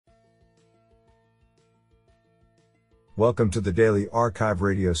Welcome to the Daily Archive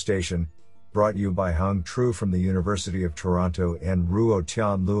radio station, brought you by Hung Tru from the University of Toronto and Ruo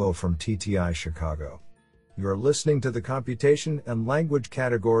Tian Luo from TTI Chicago. You are listening to the Computation and Language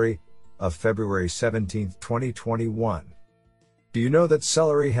category of February 17, 2021. Do you know that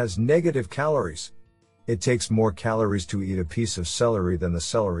celery has negative calories? It takes more calories to eat a piece of celery than the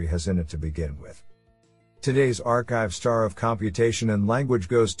celery has in it to begin with. Today's archive star of computation and language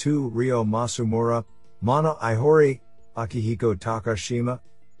goes to Ryo Masumura, Mana Ihori, Akihiko Takashima,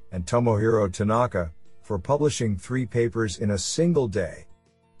 and Tomohiro Tanaka, for publishing 3 papers in a single day.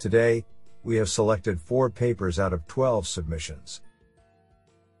 Today, we have selected 4 papers out of 12 submissions.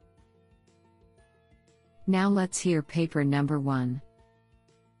 Now let's hear paper number 1.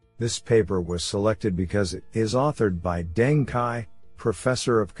 This paper was selected because it is authored by Deng Kai,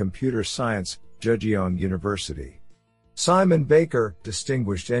 Professor of Computer Science, Zhejiang University. Simon Baker,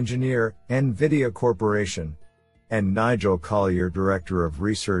 Distinguished Engineer, NVIDIA Corporation, and Nigel Collier, Director of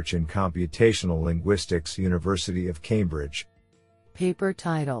Research in Computational Linguistics, University of Cambridge. Paper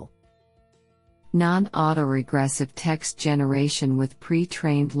title: Non-autoregressive text generation with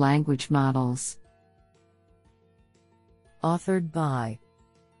pre-trained language models. Authored by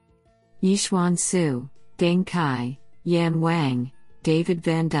Yixuan Su, Deng Kai, Yan Wang, David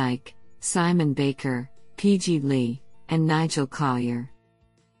Van Dyke, Simon Baker, P.G. Lee, and Nigel Collier.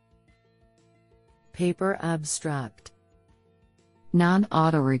 Paper abstract: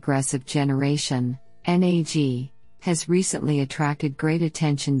 Non-autoregressive generation, NAG, has recently attracted great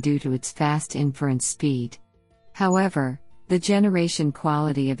attention due to its fast inference speed. However, the generation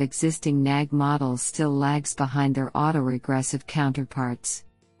quality of existing NAG models still lags behind their autoregressive counterparts.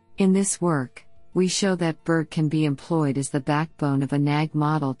 In this work, we show that BERT can be employed as the backbone of a NAG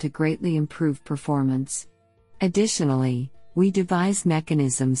model to greatly improve performance. Additionally, we devise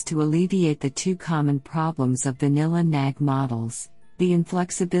mechanisms to alleviate the 2 common problems of vanilla NAG models: the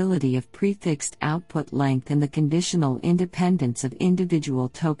inflexibility of prefixed output length and the conditional independence of individual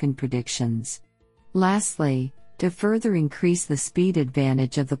token predictions. Lastly, to further increase the speed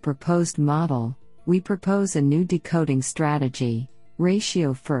advantage of the proposed model, we propose a new decoding strategy,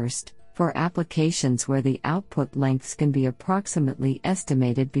 ratio first, for applications where the output lengths can be approximately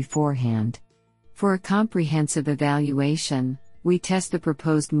estimated beforehand. For a comprehensive evaluation, we test the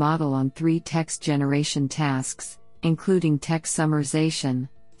proposed model on 3 text generation tasks, including text summarization,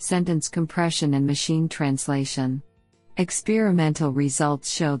 sentence compression, and machine translation. Experimental results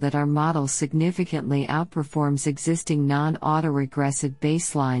show that our model significantly outperforms existing non-autoregressive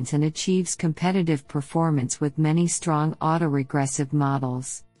baselines and achieves competitive performance with many strong autoregressive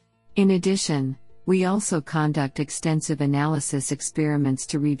models. In addition, we also conduct extensive analysis experiments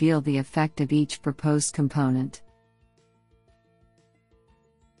to reveal the effect of each proposed component.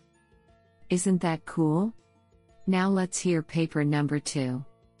 Isn't that cool? Now let's hear paper number 2.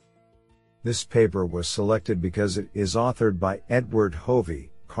 This paper was selected because it is authored by Edward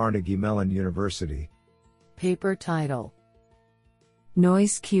Hovey, Carnegie Mellon University. Paper title: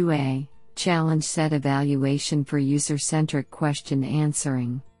 Noise QA, Challenge Set Evaluation for User-Centric Question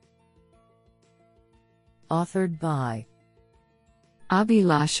Answering. Authored by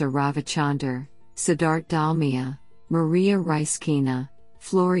Abhilasha Ravichandar, Siddharth Dalmia, Maria Raiskina,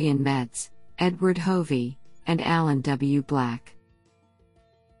 Florian Metz, Edward Hovey, and Alan W. Black.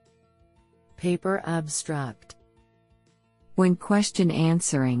 Paper abstract: When question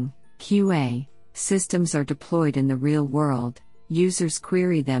answering (QA) systems are deployed in the real world, users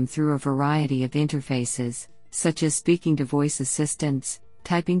query them through a variety of interfaces, such as speaking to voice assistants,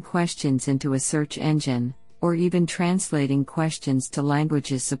 typing questions into a search engine, or even translating questions to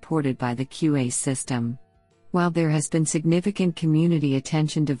languages supported by the QA system. While there has been significant community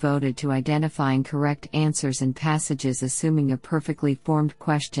attention devoted to identifying correct answers in passages assuming a perfectly formed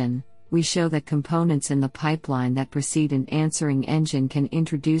question, we show that components in the pipeline that precede an answering engine can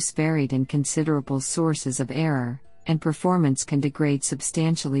introduce varied and considerable sources of error, and performance can degrade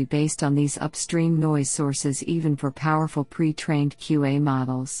substantially based on these upstream noise sources even for powerful pre-trained QA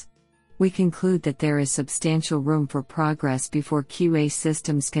models. We conclude that there is substantial room for progress before QA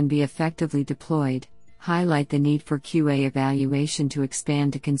systems can be effectively deployed, highlight the need for QA evaluation to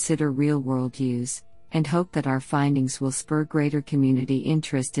expand to consider real-world use, and hope that our findings will spur greater community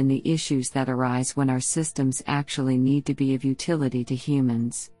interest in the issues that arise when our systems actually need to be of utility to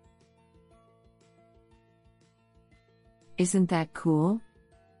humans. Isn't that cool?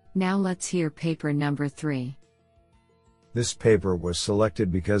 Now let's hear paper number 3. This paper was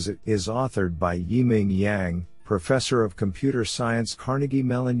selected because it is authored by Yiming Yang, Professor of Computer Science, Carnegie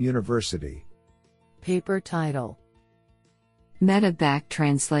Mellon University. Paper title: Meta-back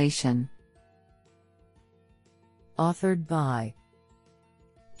translation. Authored by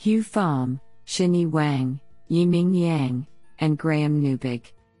Hugh Pham, Xinyi Wang, Yiming Yang, and Graham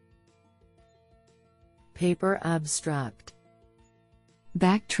Neubig. Paper abstract.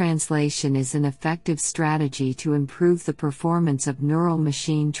 Back translation is an effective strategy to improve the performance of neural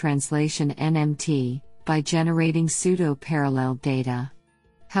machine translation (NMT) by generating pseudo-parallel data.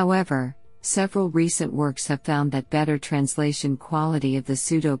 However, several recent works have found that better translation quality of the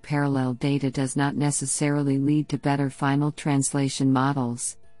pseudo-parallel data does not necessarily lead to better final translation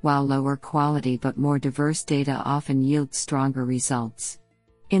models, while lower quality but more diverse data often yield stronger results.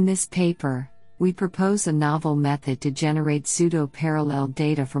 In this paper, we propose a novel method to generate pseudo-parallel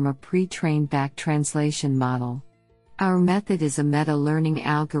data from a pre-trained back translation model. Our method is a meta-learning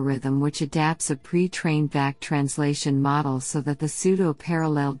algorithm which adapts a pre-trained back translation model so that the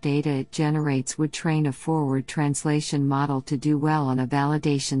pseudo-parallel data it generates would train a forward translation model to do well on a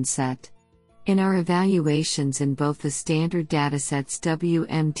validation set. In our evaluations in both the standard datasets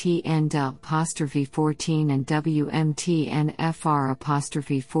WMTN'14 and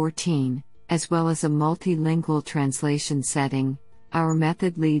WMTN-FR'14, as well as a multilingual translation setting, our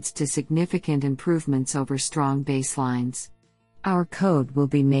method leads to significant improvements over strong baselines. Our code will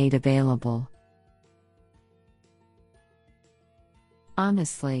be made available.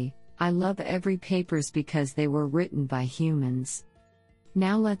 Honestly, I love every papers because they were written by humans.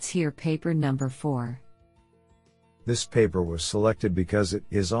 Now let's hear paper number 4. This paper was selected because it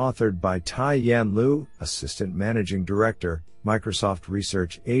is authored by Tai-Yan Liu, Assistant Managing Director, Microsoft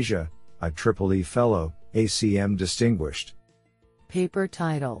Research Asia, IEEE Fellow, ACM Distinguished. Paper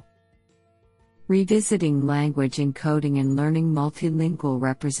title: Revisiting Language Encoding and Learning Multilingual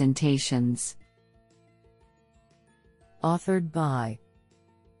Representations. Authored by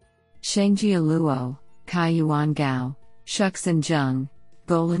Shengjie Luo, Kaiyuan Gao, Shuxin Zheng,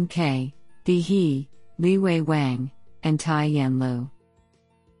 Golan K, Di He, Liwei Wang, and Tai-Yan Liu.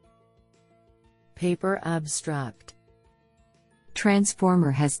 Paper abstract.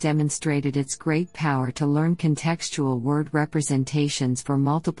 Transformer has demonstrated its great power to learn contextual word representations for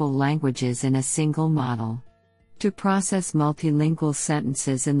multiple languages in a single model. To process multilingual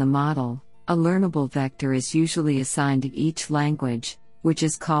sentences in the model, a learnable vector is usually assigned to each language, which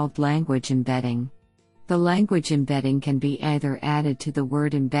is called language embedding. The language embedding can be either added to the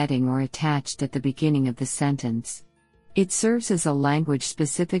word embedding or attached at the beginning of the sentence. It serves as a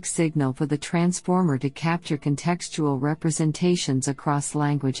language-specific signal for the transformer to capture contextual representations across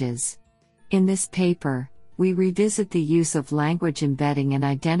languages. In this paper, we revisit the use of language embedding and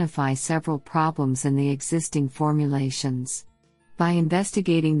identify several problems in the existing formulations. By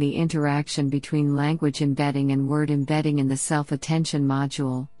investigating the interaction between language embedding and word embedding in the self-attention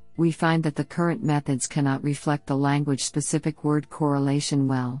module, we find that the current methods cannot reflect the language-specific word correlation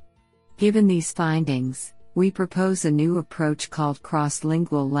well. Given these findings, we propose a new approach called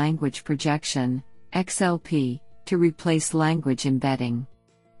cross-lingual language projection, XLP, to replace language embedding.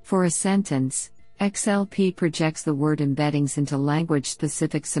 For a sentence, XLP projects the word embeddings into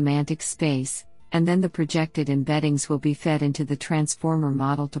language-specific semantic space, and then the projected embeddings will be fed into the transformer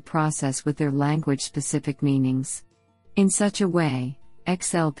model to process with their language-specific meanings. In such a way,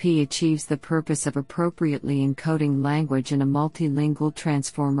 XLP achieves the purpose of appropriately encoding language in a multilingual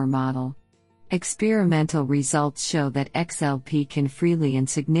transformer model. Experimental results show that XLP can freely and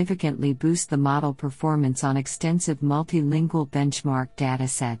significantly boost the model performance on extensive multilingual benchmark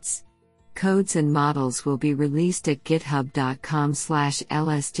datasets. Codes and models will be released at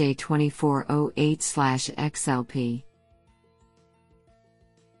github.com/lsj2408/XLP.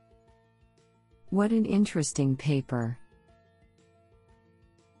 What an interesting paper!